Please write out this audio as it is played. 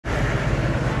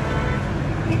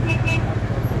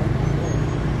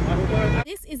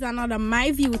This is another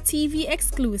MyView TV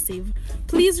exclusive.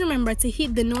 Please remember to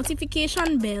hit the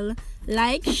notification bell,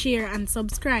 like, share, and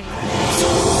subscribe.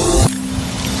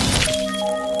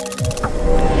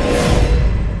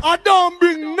 I don't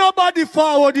bring nobody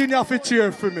forward in your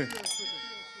cheer for me.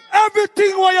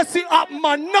 Everything what you see up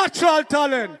my natural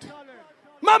talent.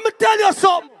 Let me tell you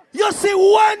something. You see,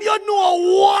 when you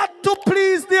know what to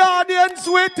please the audience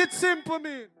with, it's simple,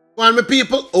 man. Well, my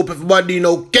people, hope everybody doing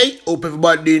okay, hope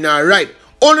everybody doing alright.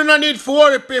 Only no need for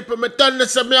worry, people. Me tell you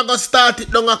something, I'm going to start it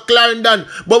down at Clarendon.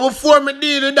 But before me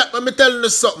deal with that, me tell you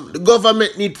something. The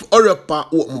government need to hurry up and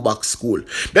open back school.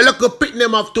 They look to pick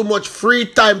them have too much free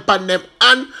time on them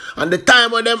and the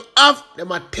time when them have,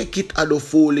 them a take it out of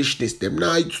foolishness. Them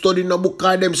now study no book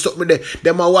or them something there.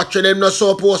 Them a watch them not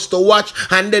supposed to watch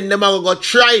and then them a go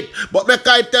try it. But me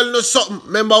can tell you something.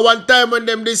 Remember one time when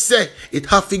them they say it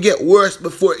have to get worse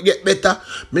before it get better.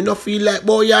 Me no feel like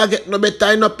boy you get no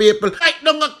better enough people. Right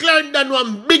now a Clarendon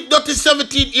one big dirty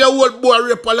 17-year-old boy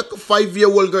rape a like a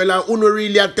 5-year-old girl and uno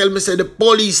really tell me say the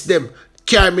police them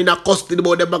carry me in a custody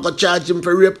but them a go charge him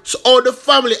for rape. So all the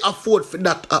family afford for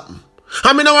that happen.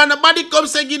 I mean, when nobody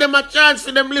comes and give them a chance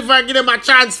for them live or give them a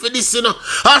chance for this, you know.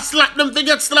 I slap them to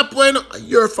get slapped, you know.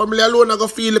 Your family alone are going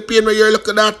to feel the pain when you're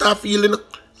looking at that feeling, you know.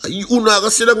 You are going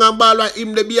to sit down and ball like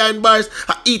him, they behind bars,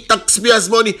 eat taxpayers'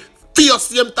 money, fear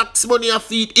same tax money and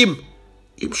feed him.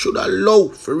 Him should allow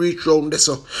for reach round this.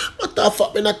 So. But I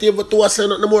thought me not able to say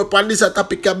nothing more upon this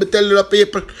topic. I'll be telling the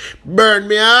people, burn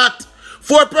me heart.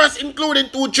 4 persons,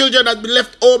 including 2 children, have been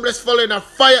left homeless following a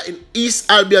fire in East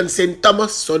Albion, St.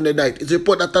 Thomas, Sunday night. It's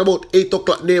reported that about 8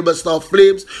 o'clock neighbors saw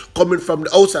flames coming from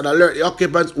the house and alert the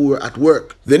occupants who were at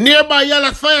work. The nearby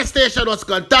Yellow fire station was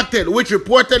contacted, which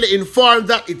reportedly informed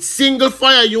that its single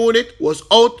fire unit was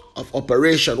out of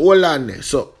operation. Hold on there.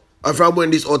 So, from when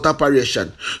this out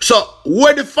operation. So,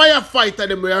 where the firefighter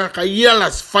them were at a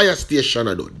Yellow's fire station,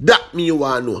 that me you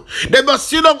want to know. They must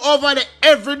sit down over there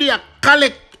every day and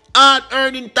collect hard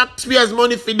earning taxpayers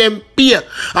money for them pay.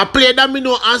 I play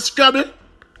domino and Scrabble.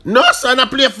 No son, I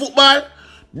play football.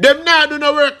 Them now do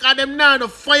no work and them now no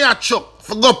fire truck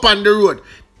for go up on the road.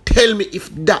 Tell me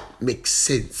if that makes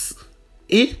sense.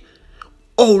 Eh?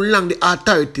 How long the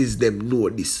authorities them know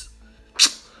this?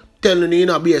 Telling you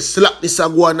not be a slap this a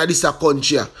go on this a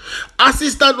country.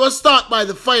 Assistance was started by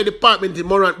the fire department in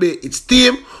Morant Bay. Its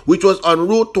team, which was en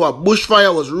route to a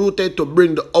bushfire, was routed to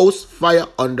bring the house fire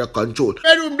under control.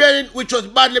 Bedroom building, which was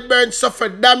badly burned,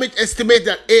 suffered damage estimated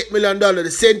at $8 million.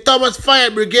 The St. Thomas Fire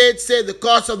Brigade said the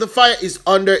cause of the fire is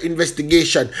under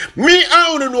investigation. Me,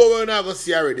 I don't know when I go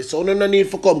see already, so no need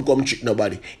for come check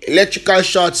nobody. Electrical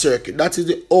short circuit, that is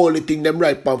the only thing them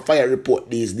right on fire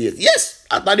report these days. Yes!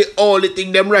 After the only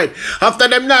thing them right. After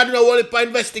them not do no only for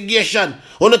investigation.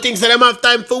 One of the things that them have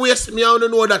time for waste, me I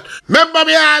don't know that. Remember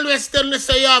me always tell me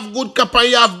say you have good cop and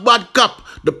you have bad cop.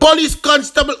 The police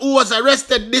constable who was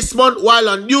arrested this month while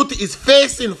on duty is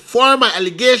facing formal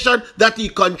allegation that he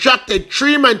contracted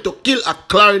 3 men to kill a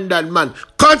Clarendon man.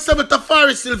 Constable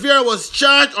Tafari Silvera was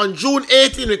charged on June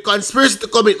 18 with conspiracy to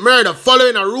commit murder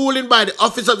following a ruling by the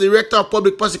Office of the Director of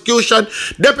Public Prosecution.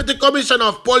 Deputy Commissioner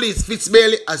of Police Fitz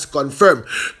Bailey has confirmed.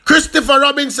 Christopher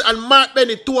Robinson and Mark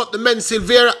Bennett, 2 of the men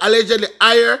Silvera allegedly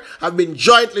hired, have been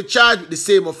jointly charged with the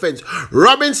same offense.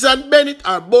 Robinson and Bennett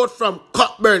are both from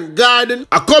Cockburn Garden,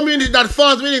 a community that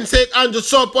falls within St. Andrew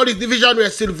South Police Division where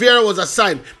Silvera was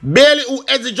assigned. Bailey, who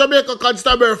heads the Jamaica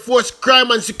Constabulary Force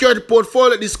Crime and Security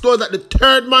Portfolio, disclosed that the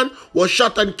third man was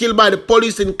shot and killed by the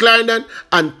police in Clarendon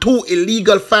and 2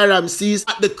 illegal firearms seized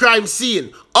at the crime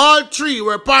scene. All 3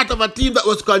 were part of a team that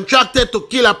was contracted to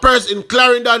kill a person in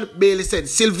Clarendon, Bailey said.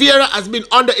 Silvera has been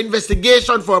under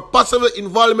investigation for possible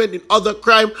involvement in other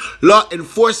crime. Law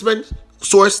enforcement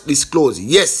source disclosed.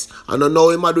 Yes, I don't know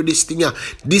him do this thing here.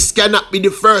 This cannot be the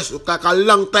first. It take a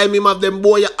long time him have them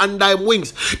boy under him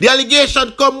wings. The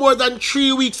allegation come more than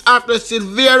 3 weeks after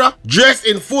Silvera, dressed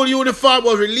in full uniform,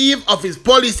 was relieved of his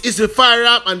police history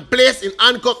firearm and placed in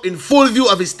handcuff in full view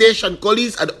of his station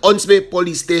colleagues at the Hunts Bay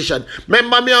Police Station.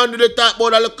 Remember me under the talk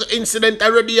about a little incident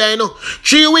already, you know.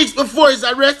 3 weeks before his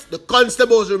arrest, the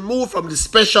constable was removed from the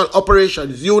Special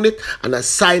Operations Unit and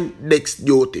assigned next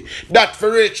duty. That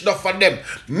for rich enough for them.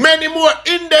 Many more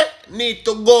in there need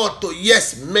to go to.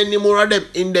 Yes, many more of them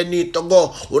in there need to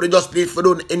go. Or they just need to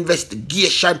do an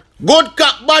investigation. Good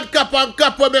cop, bad cop, and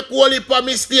cop will make whole heap of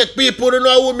mistake. People don't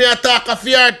know who me attack a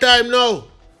fair time now.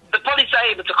 The police are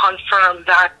able to confirm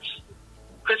that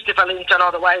Christopher Linton,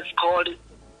 otherwise called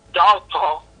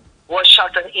Dogpaw, was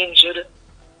shot and injured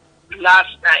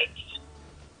last night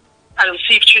and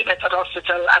received treatment at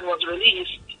hospital and was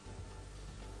released.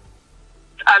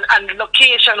 And the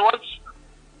location was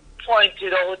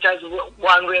pointed out as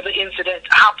one where the incident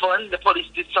happened. The police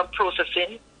did some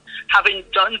processing. Having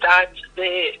done that,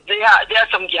 there are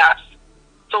some gaps.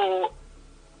 So,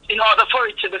 in order for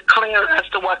it to be clear as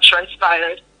to what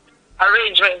transpired,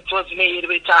 arrangement was made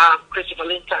with Christopher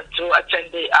Linton to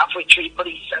attend the Halfway Tree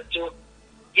Police and to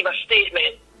give a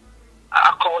statement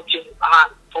accounting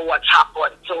for what's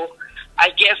happened. So, I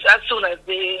guess as soon as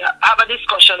they have a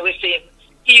discussion with him,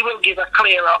 he will give a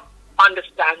clearer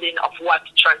understanding of what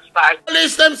transpired.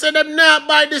 Police them say them not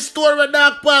buy the store where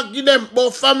Dark Park give them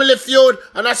about family feud,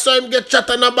 and I saw him get shot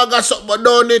and a bag of something, but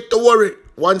don't need to worry.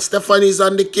 Once Stephanie's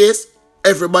on the case,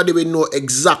 everybody will know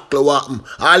exactly what happened.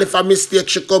 All if a mistake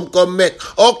she come make.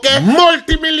 Okay?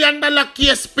 Multi-million-dollar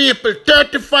case, people.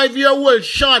 35-year-old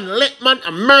Sean Letman,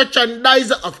 a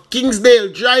merchandiser of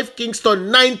Kingsdale Drive, Kingston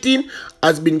 19,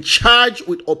 has been charged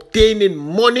with obtaining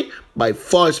money by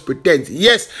false pretense.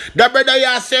 Yes, the brother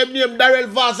here same name, Darrell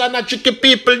Vaz, and a tricky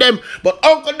people them. But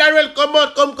Uncle Darrell come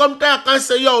out, come talk and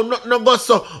say, yo, nothing no go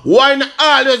so. Why not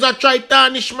always I try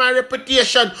tarnish my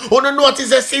reputation? You don't notice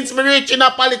that since me reach in a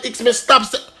politics, me stop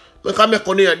say, me come make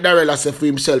on hear Darrell say for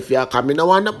himself here, come in. I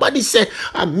want nobody say,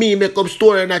 and me make up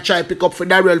story and I try pick up for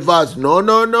Darrell Vaz. No.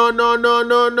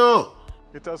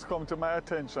 It has come to my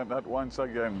attention that once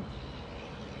again,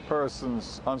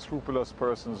 unscrupulous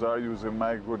persons are using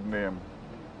my good name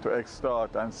to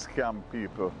extort and scam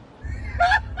people.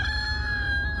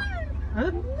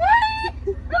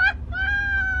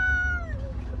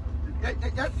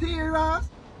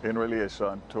 In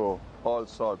relation to all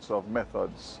sorts of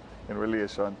methods, in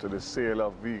relation to the sale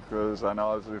of vehicles and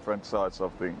all different sorts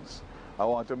of things. I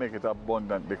want to make it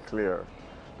abundantly clear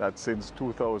that since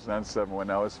 2007, when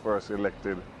I was first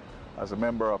elected as a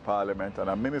member of parliament and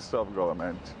a minister of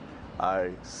government,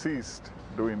 I ceased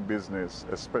doing business,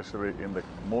 especially in the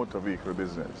motor vehicle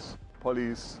business.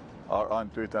 Police are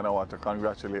onto it, and I want to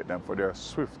congratulate them for their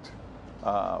swift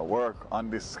work on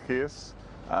this case.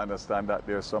 I understand that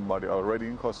there's somebody already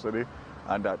in custody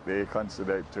and that they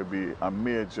consider it to be a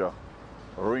major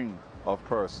ring of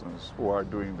persons who are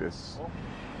doing this.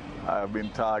 I have been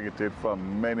targeted for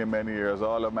many years,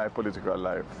 all of my political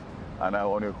life, and I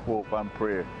only hope and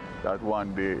pray that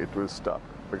one day it will stop,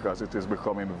 because it is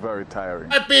becoming very tiring.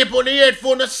 My people, the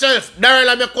headphone yourself. Darrell,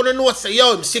 I'm going to know, say,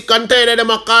 yo, I'm sick and tired of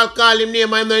them call him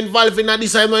name. I'm not involved in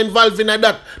this, I'm not involved in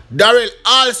that. Darrell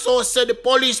also said the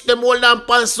police, them hold on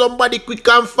pan somebody quick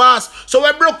and fast. So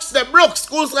where Brooks,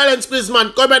 school silence, please,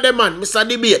 man. Come here, them, man. Mr.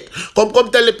 Debate. Come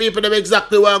tell the people them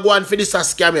exactly where I'm going for this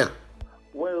scam here.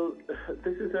 Well,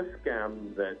 this is a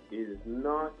scam that is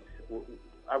not,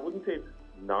 I wouldn't say it's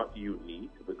not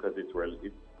unique, because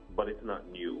but it's not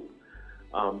new.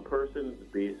 Persons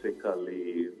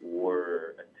basically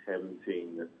were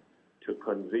attempting to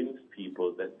convince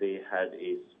people that they had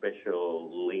a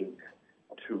special link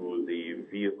to the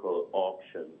vehicle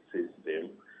auction system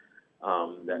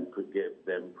that could give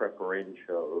them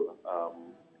preferential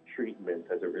treatment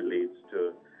as it relates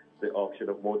to the auction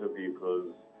of motor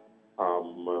vehicles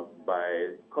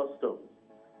by customs.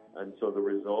 And so the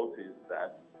result is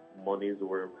that monies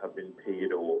have been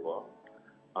paid over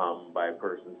by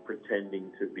persons pretending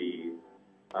to be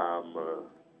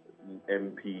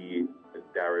MP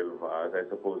Darrell Vaz, I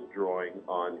suppose drawing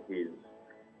on his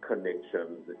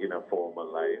connections in a former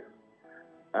life.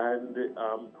 And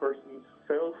persons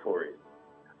fell for it.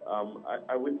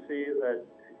 I would say that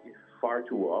far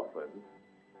too often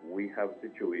we have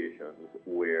situations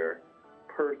where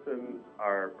persons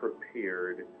are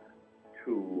prepared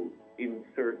to in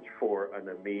search for an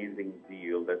amazing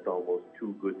deal that's almost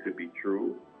too good to be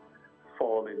true,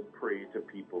 falling prey to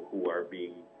people who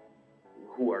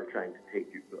are trying to take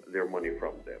their money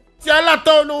from them. See, a lot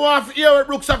of you want to hear what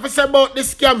Brooks have to say about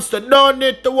this scam, so don't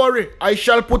need to worry. I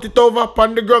shall put it over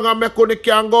upon the ground and make you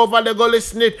can go over there, go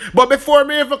listen it. But before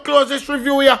me even close this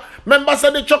review here, members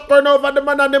of the truck run over the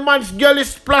man and the man's girl is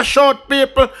splash out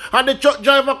people, and the truck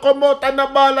driver come out and the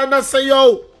ball and I say,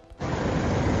 yo.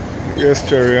 Yes,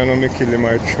 Cherry, I know me kill him,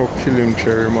 I truck kill him,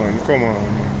 Cherry, man. Come on,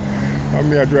 man. I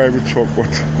mean, I drive the truck, but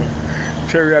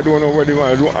Cherry, I don't know where the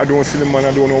man, I don't see the man,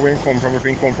 I don't know where he come from, if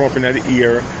he come from up in the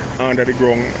ear, under the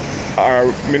ground,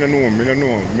 or, me no know.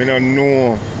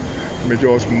 Me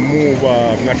just move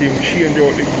off, not even change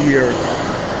out the gear,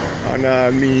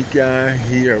 and me can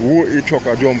hear. Whoa, the truck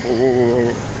a jump, you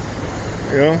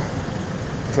know?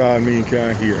 That's all me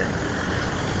can hear.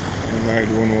 And I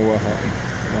don't know what happened,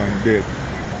 I'm dead.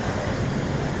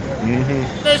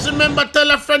 Guys, remember,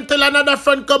 tell a friend, tell another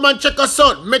friend, come and check us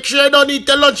out. Make sure you don't eat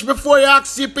your lunch before you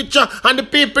ask your picture, and the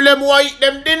people them who eat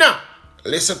them dinner.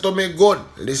 Listen to me good,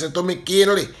 listen to me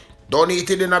keenly. Don't eat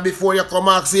your dinner before you come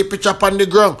ask your picture on the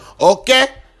ground, okay?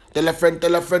 Tell a friend,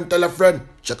 tell a friend, tell a friend.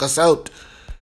 Check us out.